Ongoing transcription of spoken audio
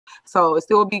So it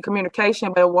still will be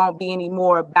communication, but it won't be any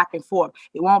more back and forth.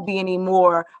 It won't be any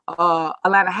more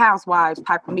Atlanta Housewives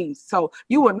type of meetings. So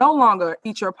you will no longer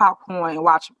eat your popcorn and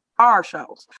watch our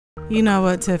shows. You know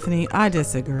what, Tiffany? I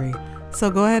disagree. So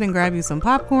go ahead and grab you some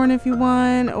popcorn if you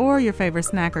want, or your favorite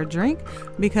snack or drink,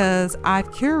 because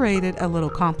I've curated a little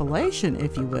compilation,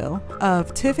 if you will,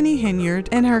 of Tiffany Henyard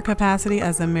in her capacity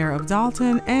as the Mayor of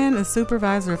Dolton and a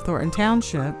Supervisor of Thornton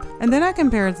Township. And then I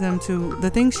compared them to the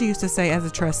things she used to say as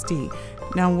a trustee.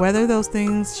 Now, whether those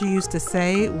things she used to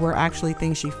say were actually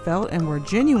things she felt and were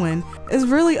genuine is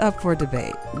really up for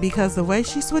debate, because the way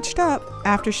she switched up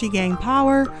after she gained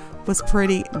power was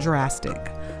pretty drastic.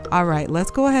 All right,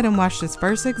 let's go ahead and watch this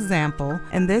first example,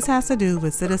 and this has to do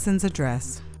with citizens'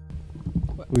 address.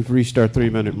 We've reached our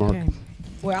 3-minute mark. Okay.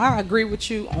 Well, I agree with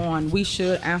you on we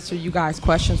should answer you guys'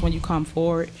 questions when you come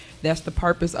forward. That's the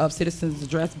purpose of citizens'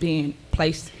 address being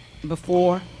placed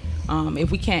before.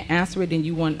 If we can't answer it, then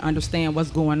you won't understand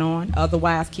what's going on.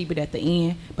 Otherwise, keep it at the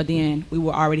end, but then we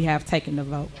will already have taken the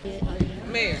vote.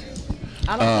 Mayor,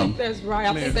 I don't think that's right.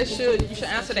 I think you should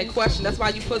answer that question. That's why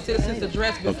you put citizens'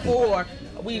 address before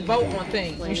we vote on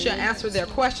things. You should answer their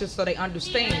questions so they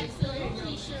understand.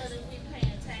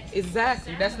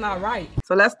 Exactly, that's not right.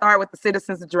 So let's start with the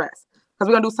citizens' address, because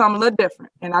we're gonna do something a little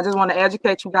different. And I just want to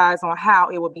educate you guys on how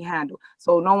it will be handled,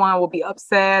 so no one will be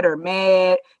upset or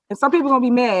mad. And some people are gonna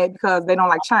be mad because they don't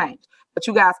like change. But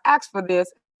you guys asked for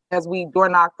this as we door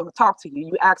knock or talk to you.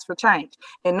 You asked for change.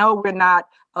 And no, we're not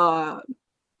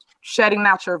shutting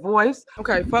out your voice.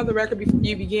 Okay, for the record, before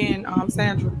you begin,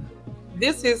 Sandra,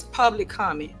 this is public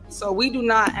comment. So we do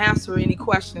not answer any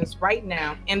questions right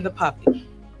now in the public.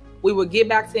 We will get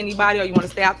back to anybody, or you want to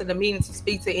stay after the meeting to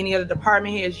speak to any of the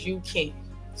department heads, you can.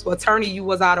 So attorney, you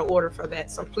was out of order for that.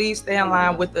 So please stay in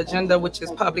line with the agenda, which is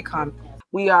public comment.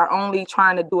 We are only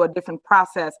trying to do a different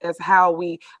process as how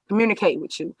we communicate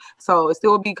with you. So it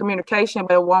still will be communication,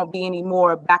 but it won't be any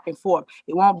more back and forth.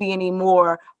 It won't be any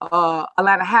more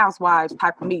Atlanta Housewives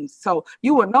type of meetings. So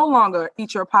you will no longer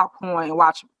eat your popcorn and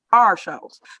watch our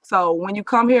shows. So when you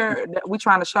come here, we're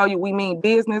trying to show you we mean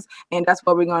business, and that's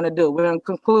what we're going to do. We're going to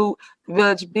conclude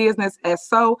village business as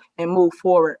so and move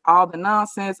forward. All the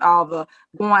nonsense, all the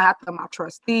going after my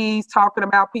trustees, talking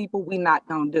about people, we not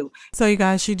going to do. So you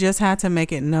guys, she just had to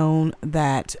make it known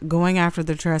that going after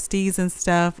the trustees and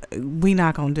stuff, we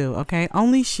not going to do, okay?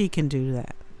 Only she can do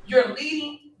that. You're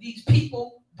leading these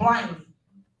people blindly.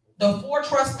 The 4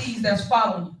 trustees that's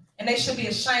following you. And they should be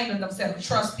ashamed of themselves.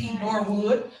 Trustee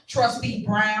Norwood, Trustee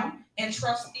Brown, and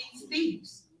Trustee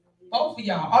Steves. Both of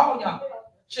y'all, all y'all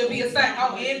should be ashamed.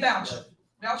 Oh, and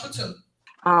Voucher too.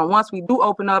 Once we do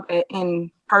open up at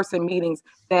in-person meetings,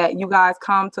 that you guys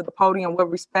come to the podium with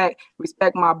respect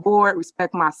my board,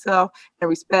 respect myself, and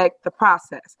respect the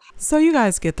process. So you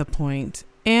guys get the point.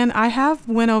 And I have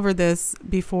went over this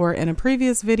before in a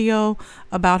previous video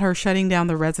about her shutting down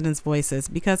the residents' voices,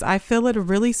 because I feel it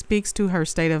really speaks to her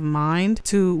state of mind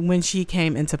to when she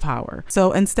came into power.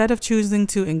 So instead of choosing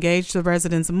to engage the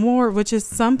residents more, which is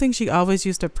something she always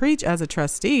used to preach as a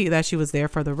trustee, that she was there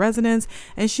for the residents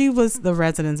and she was the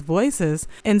residents' voices,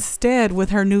 instead with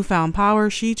her newfound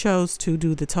power, she chose to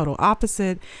do the total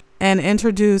opposite and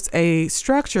introduce a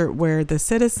structure where the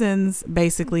citizens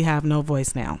basically have no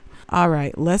voice now. All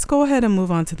right, let's go ahead and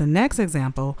move on to the next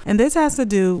example. And this has to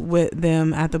do with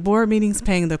them at the board meetings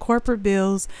paying the corporate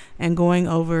bills and going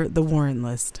over the warrant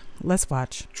list. Let's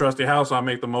watch. Trustee House, I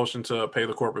make the motion to pay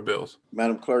the corporate bills.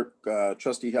 Madam Clerk,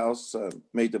 Trustee House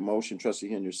made the motion. Trustee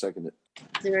Henyard seconded.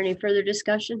 Is there any further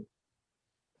discussion?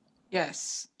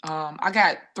 Yes. I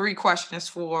got 3 questions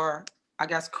for, I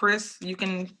guess, Chris.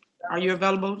 Are you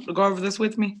available to go over this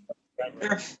with me?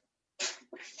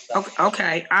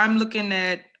 Okay. I'm looking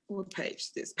at, what page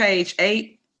is this? Page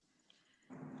 8.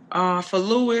 For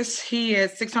Lewis, he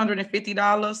had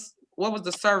 $650. What was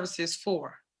the services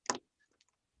for?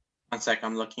 1 second,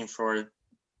 I'm looking for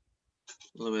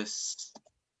Lewis.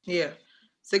 Yeah,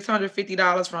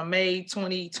 $650 from May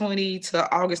 2020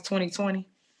 to August 2020.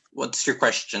 What's your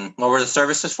question? What were the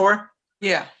services for?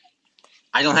 Yeah.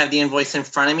 I don't have the invoice in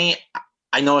front of me.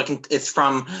 I know it's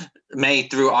from May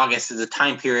through August is the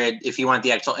time period. If you want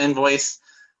the actual invoice,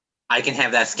 I can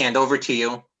have that scanned over to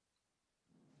you.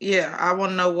 Yeah, I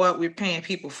want to know what we're paying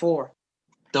people for.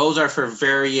 Those are for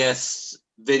various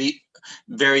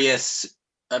events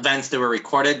that were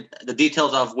recorded. The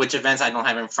details of which events I don't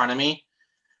have in front of me,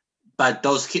 but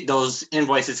those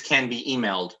invoices can be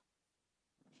emailed.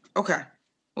 Okay.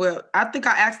 Well, I think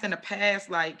I asked in the past,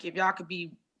 like, if y'all could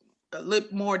be a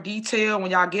little more detailed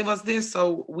when y'all give us this,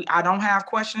 so I don't have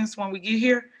questions when we get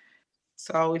here.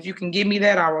 So if you can give me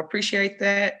that, I will appreciate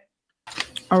that.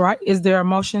 All right. Is there a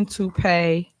motion to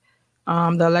pay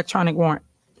the electronic warrant.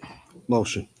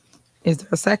 Motion. Is there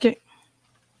a second?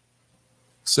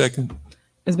 Second.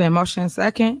 It's been motion and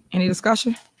second. Any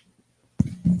discussion?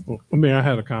 Mayor, I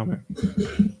had a comment.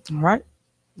 All right.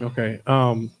 Okay.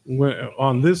 When,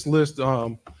 on this list,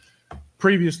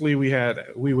 previously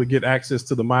we would get access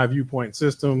to the My Viewpoint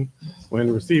system.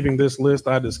 When receiving this list,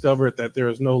 I discovered that there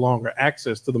is no longer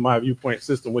access to the My Viewpoint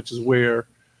system, which is where,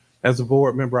 as a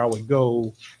board member, I would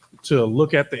go to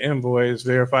look at the invoice,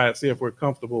 verify it, see if we're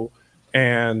comfortable,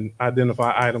 and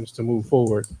identify items to move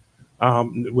forward.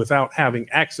 Without having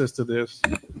access to this,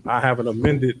 I have an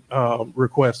amended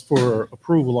request for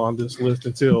approval on this list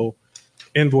until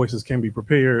invoices can be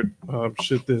prepared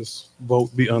should this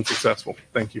vote be unsuccessful.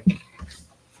 Thank you.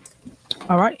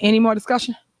 All right. Any more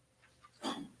discussion?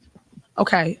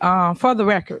 Okay. For the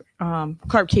record,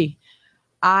 Clerk Key,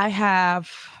 I have,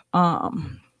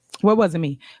 what was it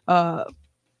me?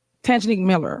 Tangenique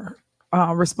Miller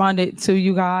responded to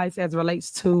you guys as it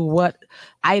relates to what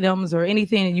items or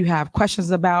anything that you have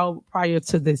questions about prior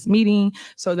to this meeting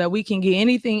so that we can get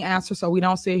anything answered so we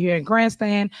don't sit here and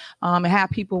grandstand and have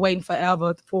people waiting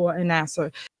forever for an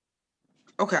answer.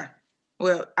 Okay.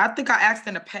 Well, I think I asked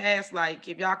in the past, like,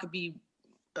 if y'all could be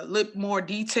a little more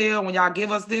detailed when y'all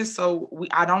give us this so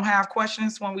I don't have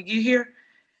questions when we get here,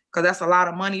 because that's a lot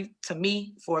of money to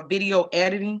me for video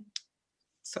editing.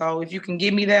 So if you can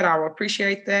give me that, I will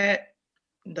appreciate that.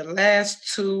 The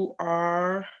last two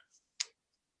are,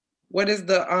 what is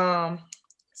the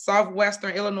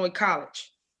Southwestern Illinois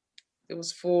College? It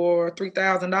was for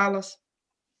 $3,000.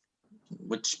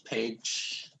 Which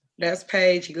page? That's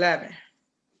page 11.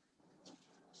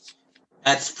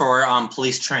 That's for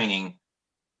police training.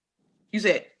 You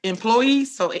said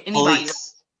employees, so anybody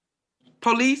else?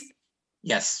 Police?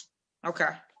 Yes. Okay.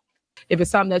 If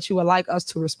it's something that you would like us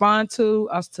to respond to,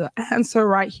 us to answer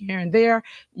right here and there,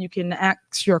 you can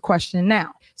ask your question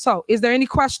now. So is there any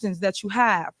questions that you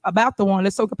have about the one?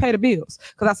 Let's so we can pay the bills.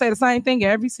 Because I say the same thing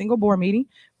every single board meeting.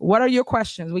 What are your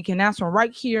questions? We can answer them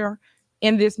right here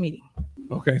in this meeting.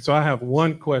 Okay, so I have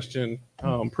one question.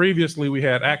 Previously, we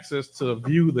had access to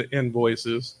view the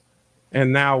invoices,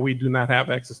 and now we do not have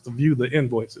access to view the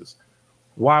invoices.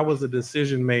 Why was the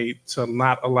decision made to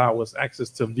not allow us access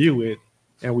to view it?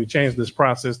 And we changed this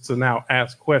process to now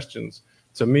ask questions.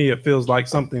 To me, it feels like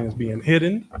something is being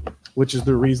hidden, which is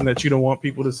the reason that you don't want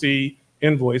people to see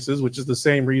invoices, which is the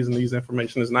same reason these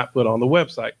information is not put on the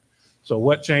website. So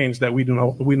what changed that we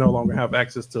no longer have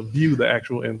access to view the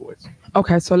actual invoice?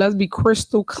 Okay, so let's be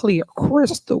crystal clear,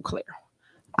 crystal clear.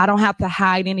 I don't have to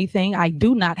hide anything. I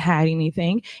do not hide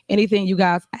anything. Anything you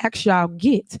guys ask, y'all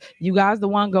get. You guys the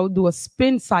one go do a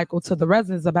spin cycle to the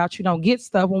residents about you don't get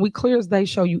stuff. When we clear as day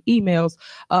show you emails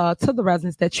to the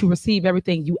residents that you receive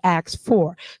everything you asked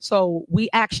for. So we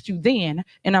asked you then,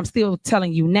 and I'm still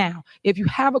telling you now. If you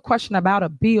have a question about a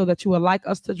bill that you would like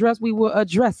us to address, we will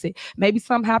address it. Maybe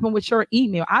something happened with your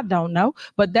email. I don't know,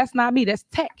 but that's not me. That's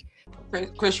tech.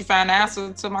 Chris, you find the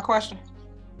answer to my question?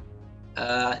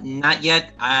 Not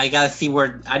yet. I gotta see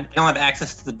where I don't have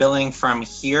access to the billing from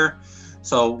here.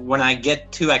 So when I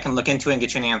get to, I can look into it and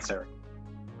get you an answer.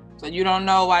 So you don't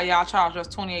know why y'all charge us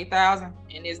 $28,000,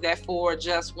 and is that for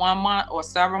just 1 month or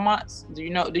several months? Do you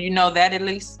know that at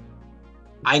least?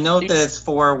 I know that it's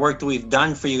for work that we've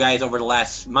done for you guys over the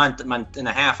last month and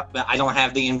a half, but I don't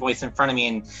have the invoice in front of me,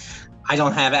 and I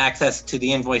don't have access to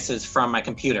the invoices from my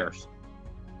computers.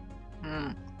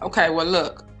 Okay, well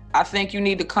look, I think you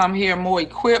need to come here more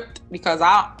equipped, because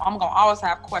I'm gonna always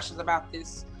have questions about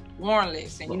this warrant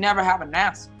list, and you never have an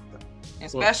answer,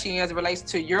 especially as it relates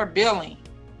to your billing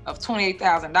of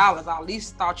 $28,000. I at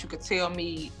least thought you could tell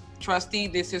me, trustee,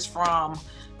 this is from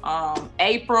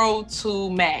April to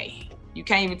May. You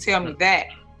can't even tell me that.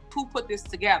 Who put this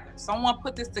together? Someone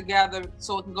put this together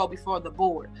so it can go before the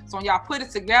board. So when y'all put it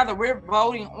together, we're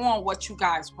voting on what you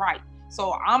guys write.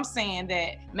 So I'm saying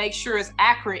that make sure it's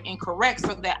accurate and correct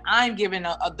so that I'm giving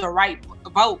the right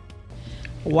vote.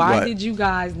 Why did you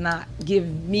guys not give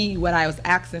me what I was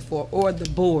asking for, or the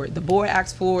board? The board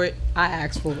asked for it, I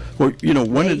asked for it. Well, you know,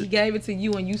 he gave it to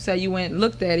you and you said you went and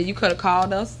looked at it. You could have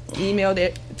called us, emailed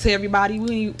it to everybody.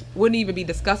 We wouldn't even be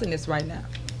discussing this right now.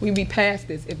 We'd be past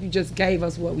this if you just gave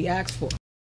us what we asked for.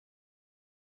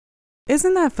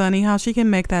 Isn't that funny how she can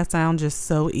make that sound just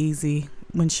so easy?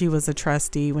 When she was a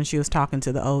trustee, when she was talking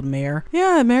to the old mayor.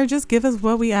 Yeah, mayor, just give us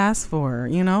what we asked for,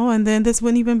 you know, and then this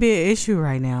wouldn't even be an issue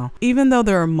right now. Even though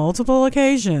there are multiple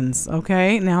occasions,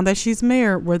 okay, now that she's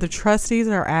mayor, where the trustees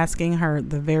are asking her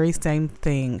the very same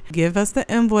thing. Give us the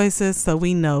invoices so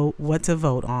we know what to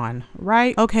vote on,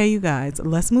 right? Okay, you guys,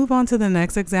 let's move on to the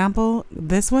next example.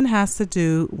 This one has to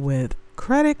do with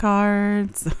credit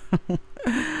cards.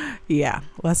 Yeah,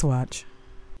 let's watch.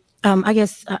 I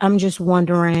guess I'm just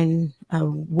wondering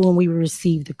when we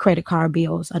receive the credit card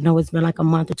bills. I know it's been like a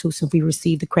month or two since we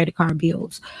received the credit card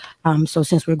bills. So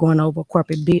since we're going over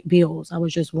corporate bills, I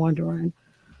was just wondering,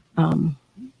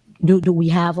 do we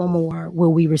have them, or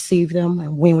will we receive them,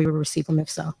 and when we will receive them, if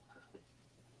so?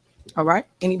 All right.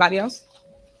 Anybody else?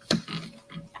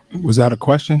 Was that a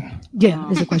question?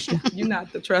 Yeah, it's a question. You're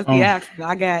not the trustee asking.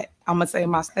 I'm going to say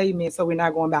my statement so we're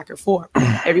not going back and forth.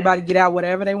 Everybody get out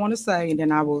whatever they want to say, and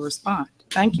then I will respond.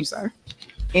 Thank you, sir.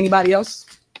 Anybody else?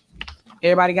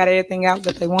 Everybody got everything out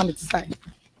that they wanted to say?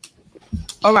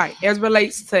 All right. As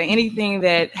relates to anything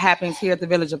that happens here at the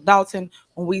Village of Dolton,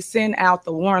 when we send out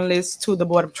the warrant list to the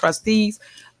Board of Trustees,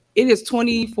 it is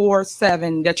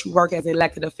 24/7 that you work as an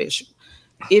elected official.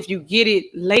 If you get it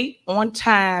late on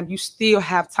time, you still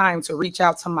have time to reach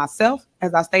out to myself.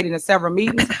 As I stated in several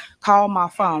meetings, call my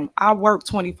phone. I work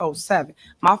 24/7.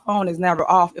 My phone is never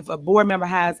off. If a board member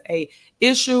has a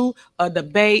issue, a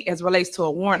debate as relates to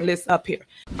a warrant list up here.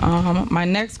 My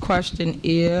next question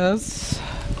is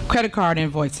credit card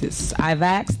invoices. I've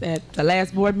asked at the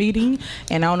last board meeting,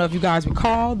 and I don't know if you guys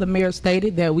recall, the mayor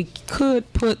stated that we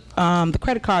could put the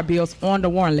credit card bills on the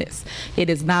warrant list. It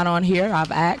is not on here.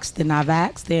 I've asked, and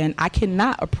I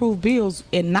cannot approve bills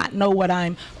and not know what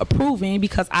I'm approving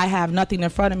because I have nothing in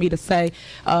front of me to say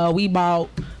the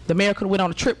mayor could have went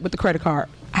on a trip with the credit card.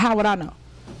 How would I know?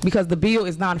 Because the bill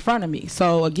is not in front of me.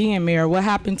 So again, Mayor, what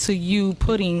happened to you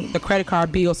putting the credit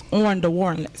card bills on the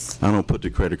warrant list? I don't put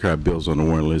the credit card bills on the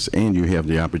warrant list, and you have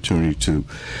the opportunity to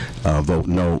vote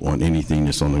no on anything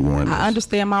that's on the warrant list. I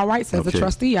understand my rights as a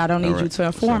trustee. I don't need you to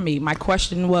inform me. My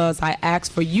question was, I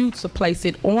asked for you to place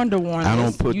it on the warrant list. I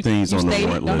don't put things on the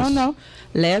warrant list. No.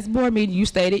 Last board meeting, you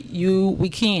stated we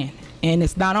can, and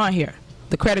it's not on here.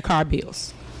 The credit card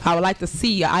bills. I would like to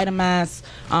see your itemized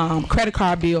credit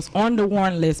card bills on the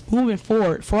warrant list moving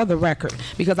forward for the record,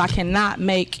 because I cannot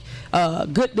make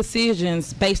good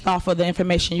decisions based off of the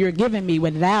information you're giving me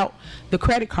without the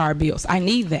credit card bills. I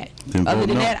need that. Other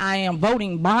than that, I am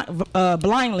voting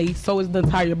blindly, so is the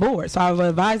entire board. So I would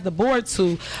advise the board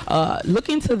to look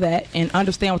into that and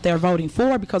understand what they're voting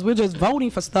for, because we're just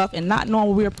voting for stuff and not knowing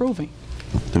what we're approving.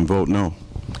 Then vote no.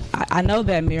 I know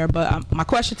that, Mayor, but my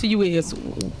question to you is,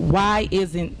 why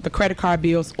isn't the credit card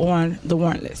bills on the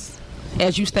warrant list?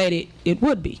 As you stated, it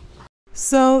would be.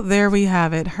 So there we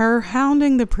have it. Her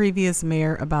hounding the previous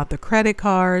mayor about the credit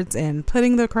cards and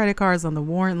putting the credit cards on the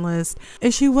warrant list.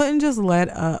 And she wouldn't just let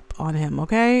up on him,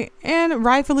 okay? And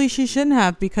rightfully she shouldn't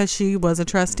have, because she was a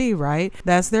trustee, right?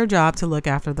 That's their job to look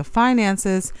after the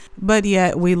finances. But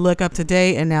yet we look up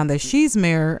today, and now that she's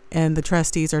mayor and the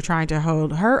trustees are trying to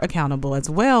hold her accountable as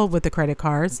well with the credit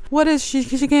cards, what is she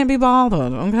can't be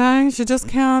bothered, okay? She just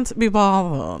can't be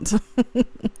bothered.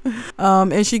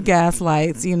 And she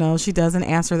gaslights, she doesn't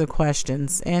answer the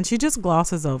questions, and she just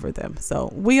glosses over them.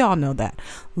 So we all know that.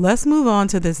 Let's move on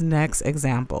to this next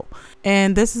example.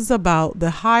 And this is about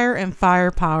the hire and fire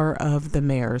power of the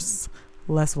mayors.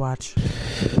 Let's watch.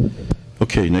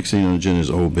 Okay, next thing on the agenda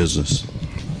is old business.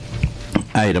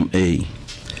 Item A.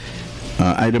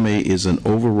 Item A is an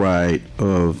override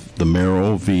of the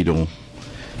mayoral veto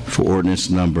for ordinance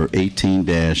number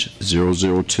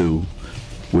 18-002,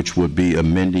 which would be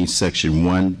amending section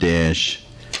 1-8-1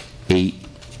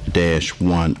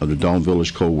 of the Dolton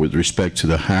Village Code with respect to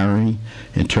the hiring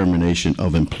and termination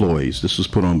of employees. This was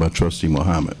put on by Trustee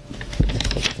Muhammad.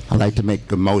 I'd like to make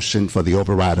the motion for the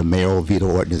override of mayoral veto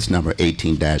ordinance number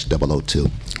 18-002.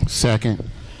 Second.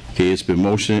 Okay, it's been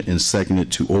motioned and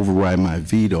seconded to override my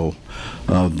veto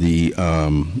of the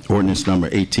ordinance number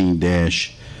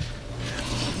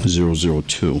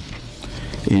 18-002.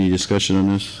 Any discussion on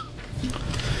this?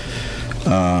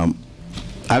 I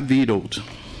vetoed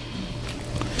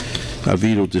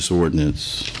this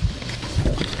ordinance.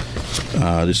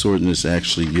 This ordinance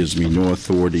actually gives me no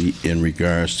authority in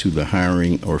regards to the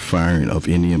hiring or firing of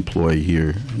any employee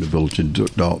here in the Village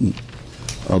of Dolton,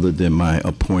 other than my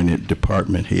appointed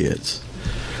department heads.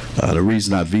 The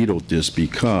reason I vetoed this,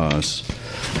 because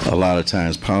a lot of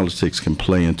times politics can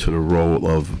play into the role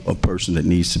of a person that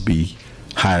needs to be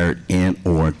hired and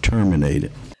or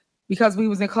terminated. Because we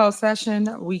was in closed session,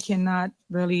 we cannot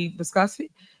really discuss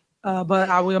it, but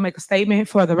I will make a statement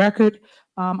for the record.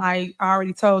 I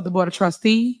already told the Board of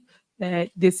Trustees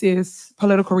that this is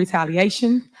political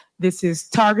retaliation. This is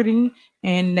targeting,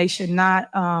 and they should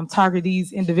not target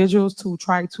these individuals to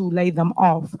try to lay them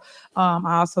off.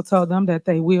 I also told them that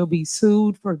they will be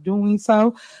sued for doing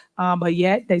so, but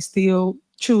yet they still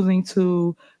choosing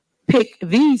to pick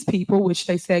these people, which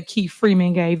they said Keith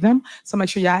Freeman gave them. So make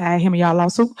sure y'all add him in y'all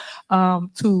lawsuit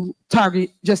to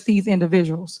target just these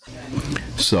individuals.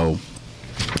 So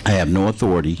I have no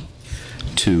authority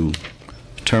to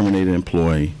terminate an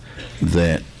employee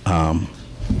that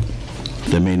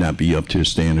that may not be up to the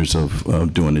standards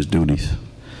of doing his duties.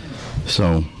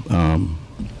 So,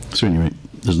 so anyway,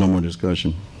 there's no more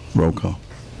discussion. Roll call.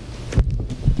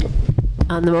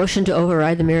 On the motion to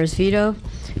override the mayor's veto,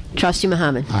 Trustee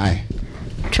Muhammad. Aye.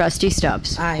 Trustee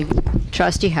Stubbs. Aye.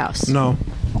 Trustee House. No.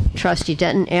 Trustee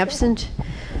Denton absent.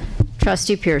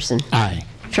 Trustee Pearson. Aye.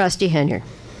 Trustee Henyard.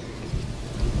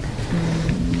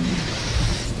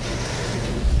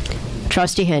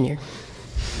 Trustee Henyard.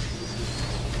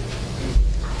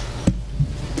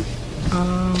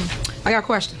 I got a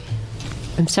question.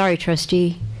 I'm sorry,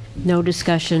 Trustee. No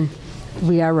discussion.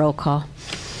 We are roll call.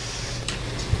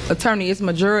 Attorney, it's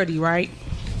majority, right?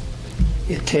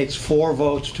 It takes 4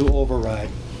 votes to override.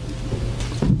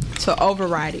 To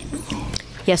override it.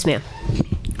 Yes, ma'am.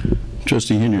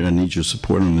 Trustee Henyard, I need your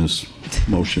support on this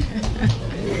motion.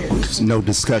 There's no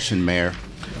discussion, Mayor.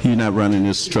 You're not running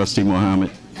this, Trustee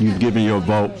Mohammed. You've given your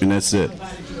vote, and that's it.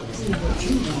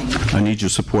 I need your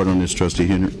support on this, Trustee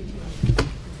Henyard.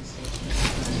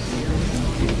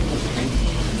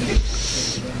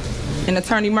 And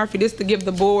Attorney Murphy, this to give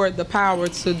the board the power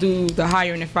to do the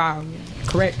hiring and firing,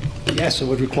 correct? Yes, it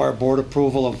would require board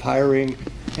approval of hiring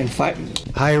and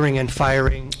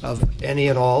firing of any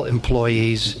and all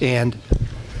employees, and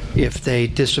if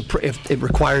it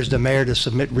requires the mayor to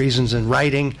submit reasons in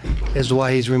writing as to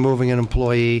why he's removing an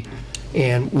employee,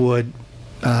 and would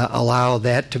allow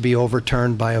that to be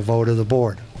overturned by a vote of the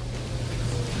board.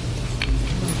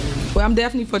 Well, I'm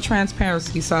definitely for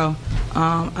transparency, so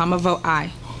I'm gonna vote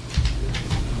aye.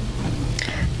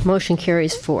 Motion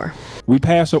carries 4. We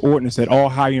passed an ordinance that all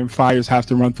hiring and fires have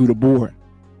to run through the board.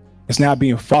 It's not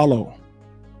being followed.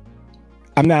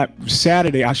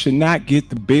 Saturday, I should not get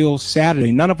the bill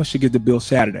Saturday. None of us should get the bill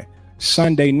Saturday.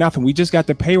 Sunday, nothing. We just got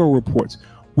the payroll reports.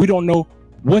 We don't know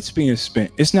what's being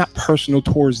spent. It's not personal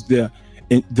towards the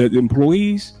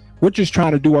employees. We're just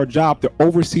trying to do our job to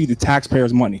oversee the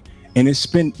taxpayers' money. And it's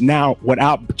spent now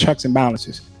without checks and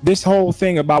balances. This whole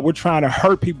thing about we're trying to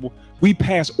hurt people, we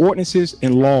pass ordinances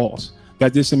and laws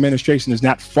that this administration is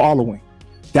not following.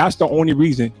 That's the only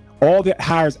reason. All the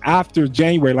hires after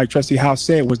January, like Trustee House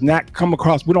said, was not come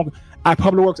across. Our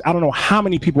Public Works, I don't know how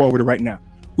many people are over there right now.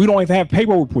 We don't even have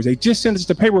payroll reports. They just sent us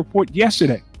the payroll report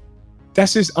yesterday.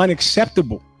 That's just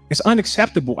unacceptable. It's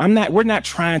unacceptable. We're not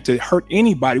trying to hurt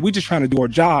anybody. We're just trying to do our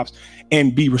jobs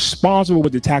and be responsible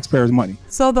with the taxpayers' money.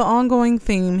 So the ongoing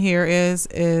theme here is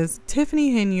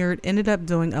Tiffany Henyard ended up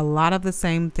doing a lot of the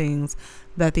same things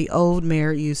that the old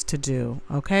mayor used to do,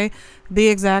 okay? The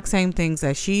exact same things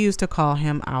that she used to call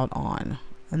him out on.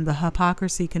 And the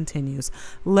hypocrisy continues.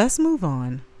 Let's move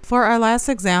on. For our last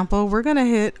example, we're going to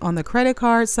hit on the credit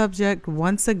card subject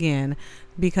once again,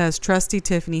 because Trustee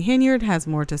Tiffany Henyard has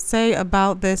more to say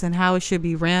about this and how it should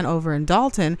be ran over in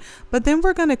Dolton. But then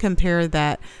we're going to compare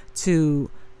that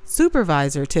to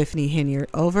Supervisor Tiffany Henyard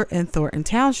over in Thornton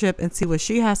Township and see what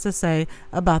she has to say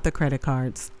about the credit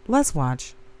cards. Let's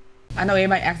watch. I know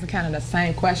everybody asking kind of the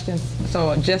same questions,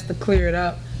 so just to clear it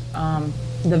up,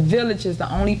 the village is the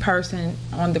only person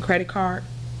on the credit card,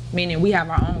 meaning we have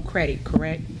our own credit,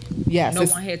 correct? Yes. No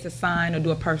one had to sign or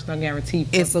do a personal guarantee.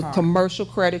 It's a commercial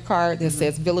credit card that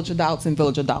says Village of Dolton,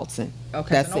 Village of Dolton.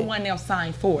 Okay, That's so no it. one else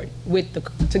signed for it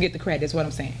to get the credit, is what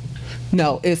I'm saying.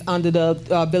 No, it's under the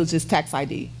village's tax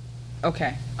ID.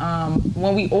 Okay.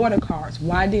 When we order cards,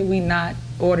 why did we not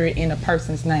order it in a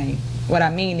person's name? What I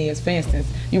mean is, for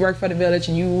instance, you work for the village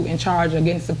and you in charge of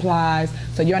getting supplies,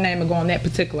 so your name will go on that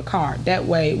particular card. That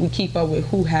way we keep up with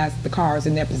who has the cards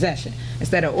in their possession.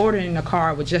 Instead of ordering a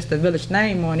card with just the village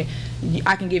name on it,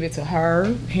 I can give it to her,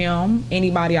 him,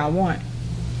 anybody I want.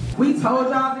 We told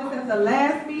y'all this at the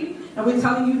last meeting, and we're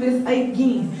telling you this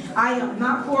again. I am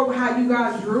not for how you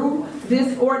guys drew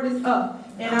this ordinance up.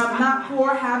 And I'm not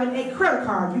for having a credit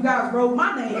card. You guys wrote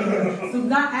my name in here. Do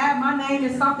not add my name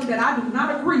in something that I do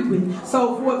not agree with.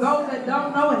 So for those that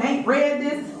don't know and ain't read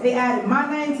this, they added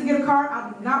my name to get a card.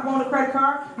 I do not want a credit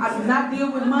card. I do not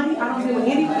deal with money. I don't deal with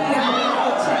anything as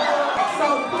a check.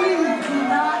 So please do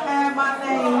not add my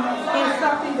name in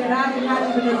something that I did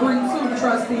not even agree to,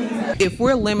 trustees. If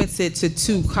we're limited to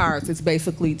 2 cards, it's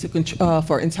basically to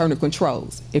for internal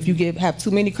controls. If you have too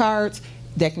many cards,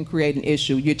 that can create an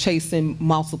issue. You're chasing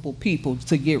multiple people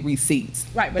to get receipts.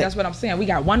 Right, but that's what I'm saying. We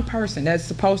got one person that's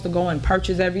supposed to go and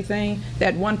purchase everything.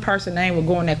 That one person name will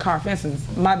go in that card. For instance,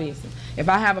 my business. If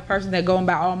I have a person that go and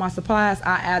buy all my supplies,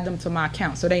 I add them to my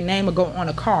account. So their name will go on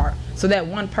a card. So that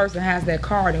one person has that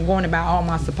card and going to buy all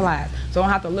my supplies. So I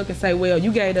don't have to look and say, well,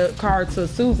 you gave the card to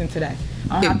Susan today.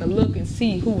 I don't have to look and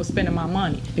see who was spending my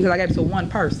money because I gave it to one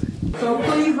person. So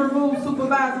please remove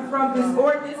supervisor from this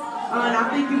ordinance. And I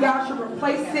think you guys should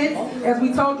replace it, as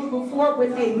we told you before,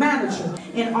 with a manager.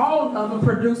 And all of them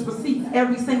produce receipts.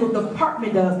 Every single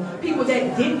department does. People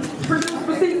that didn't produce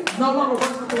receipts no longer work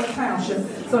for Thornton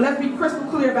Township. So let's be crystal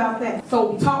clear about that.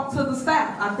 So talk to the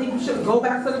staff. I think you should go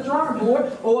back to the drawing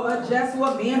board or adjust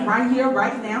what being right here,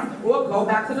 right now, or go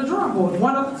back to the drawing board.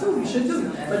 One of the two you should do.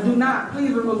 But do not,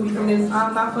 please remove me from this.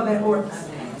 I'm not for that ordinance.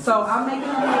 So I'm making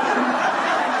a motion.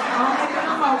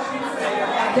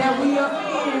 That we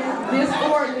amend this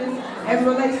ordinance as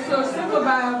relates to a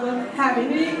supervisor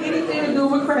having anything to do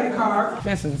with credit card. For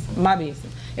instance, my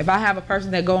business. If I have a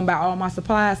person that go and buy all my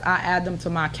supplies, I add them to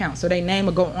my account. So their name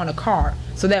will go on a card.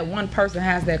 So that one person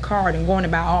has that card and going to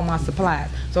buy all my supplies.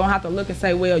 So I don't have to look and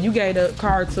say, well, you gave the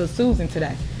card to Susan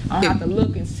today. I don't have to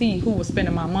look and see who was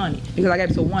spending my money because I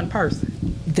gave it to one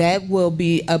person. That will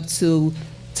be up to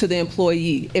the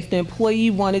employee. If the employee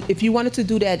if you wanted to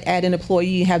do that, add an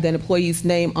employee, have that employee's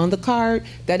name on the card,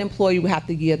 that employee would have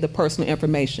to give the personal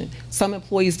information. Some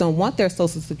employees don't want their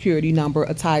social security number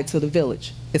tied to the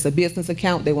village. It's a business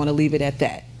account, they want to leave it at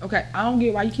that. Okay, I don't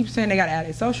get why you keep saying they got to add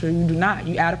a social. You do not.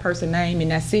 You add a person's name and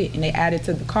that's it, and they add it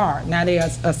to the card. Now they're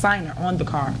a signer on the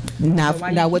card. Now, so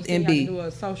now with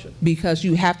MB, because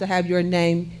you have to have your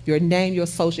name, your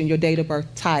social, and your date of birth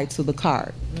tied to the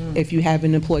card if you have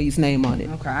an employee's name on it.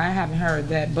 Okay, I haven't heard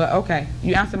that, but okay,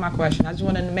 you answered my question. I just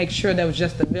wanted to make sure there was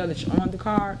just the village on the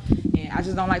card, and I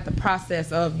just don't like the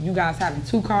process of you guys having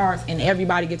two cards and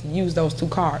everybody gets to use those two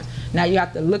cards. Now you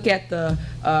have to look at the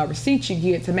receipt you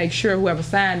get to make sure whoever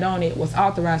signed on it was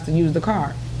authorized to use the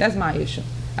card. That's my issue.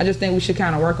 I just think we should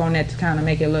kind of work on that to kind of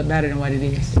make it look better than what it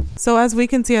is. So as we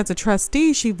can see, as a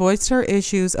trustee, she voiced her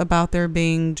issues about there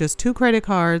being just two credit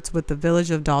cards with the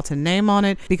Village of Dolton name on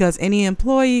it because any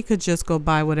employee could just go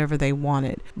buy whatever they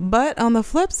wanted. But on the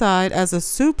flip side, as a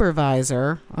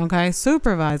supervisor,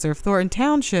 supervisor of Thornton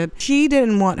Township, she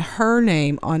didn't want her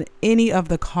name on any of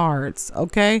the cards,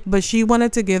 but she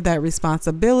wanted to give that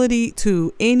responsibility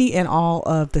to any and all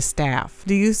of the staff.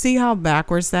 Do you see how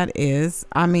backwards that is?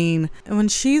 I mean, when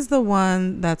she's the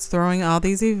one that's throwing all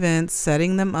these events,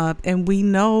 setting them up, and we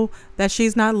know that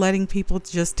she's not letting people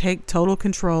just take total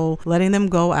control, letting them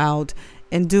go out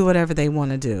and do whatever they want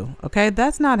to do.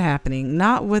 That's not happening.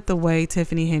 Not with the way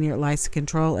Tiffany Henyard likes to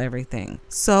control everything.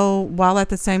 So while at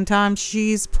the same time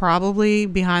she's probably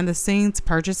behind the scenes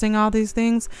purchasing all these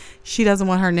things, she doesn't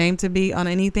want her name to be on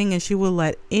anything, and she will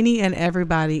let any and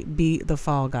everybody be the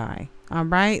fall guy. All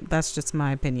right, that's just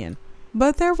my opinion.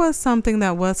 But there was something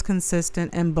that was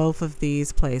consistent in both of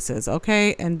these places,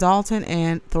 in Dolton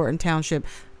and Thornton Township.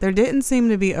 There didn't seem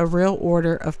to be a real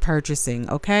order of purchasing,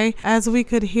 As we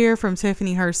could hear from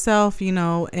Tiffany herself,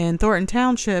 in Thornton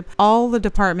Township, all the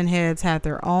department heads had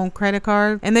their own credit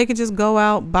card and they could just go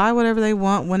out, buy whatever they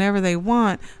want, whenever they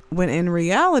want. When in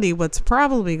reality, what's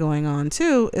probably going on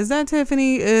too is that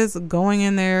Tiffany is going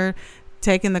in there,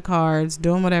 taking the cards,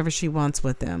 doing whatever she wants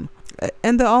with them.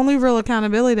 And the only real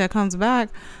accountability that comes back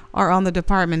are on the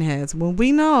department heads. When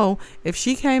we know if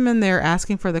she came in there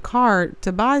asking for the card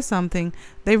to buy something,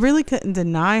 they really couldn't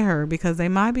deny her because they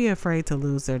might be afraid to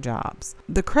lose their jobs.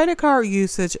 The credit card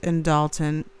usage in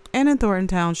Dolton and in Thornton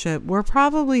Township were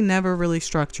probably never really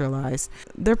structuralized.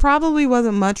 There probably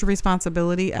wasn't much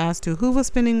responsibility as to who was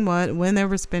spending what, when they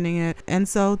were spending it. And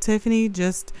so Tiffany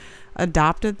just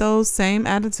adopted those same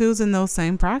attitudes and those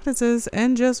same practices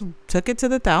and just took it to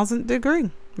the 1000th degree,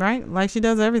 right? Like she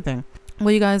does everything.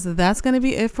 Well, you guys, that's going to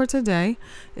be it for today.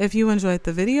 If you enjoyed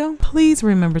the video, please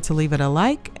remember to leave it a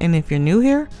like. And if you're new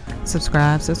here,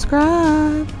 subscribe.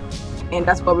 And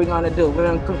that's what we're going to do. We're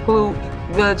going to conclude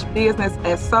village business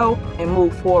as so and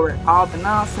move forward. All the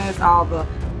nonsense, all the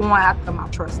going after my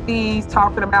trustees,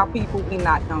 talking about people, we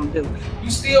not going to do.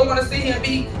 You still want to sit here and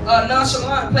be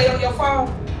nonchalant and play on your phone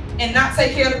and not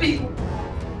take care of the people?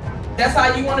 That's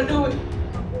how you want to do it?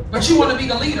 But you want to be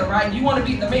the leader, right? You want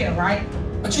to be the mayor, right?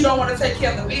 But you don't want to take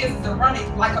care of the business and run it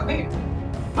like a mayor.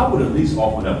 I would at least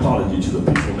offer an apology to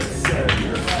the people that sat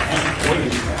here and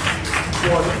waited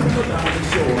for the people down to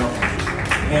show up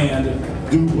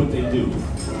and do what they do.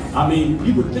 I mean,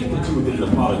 you would think that you would get an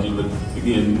apology, but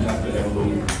again, you have to have a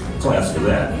little class for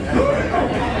that.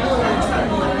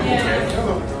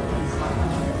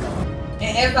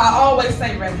 And as I always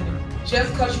say, resident,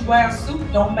 just because you wear a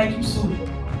suit don't make you suitable.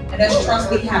 And that's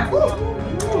Trustee Henyard.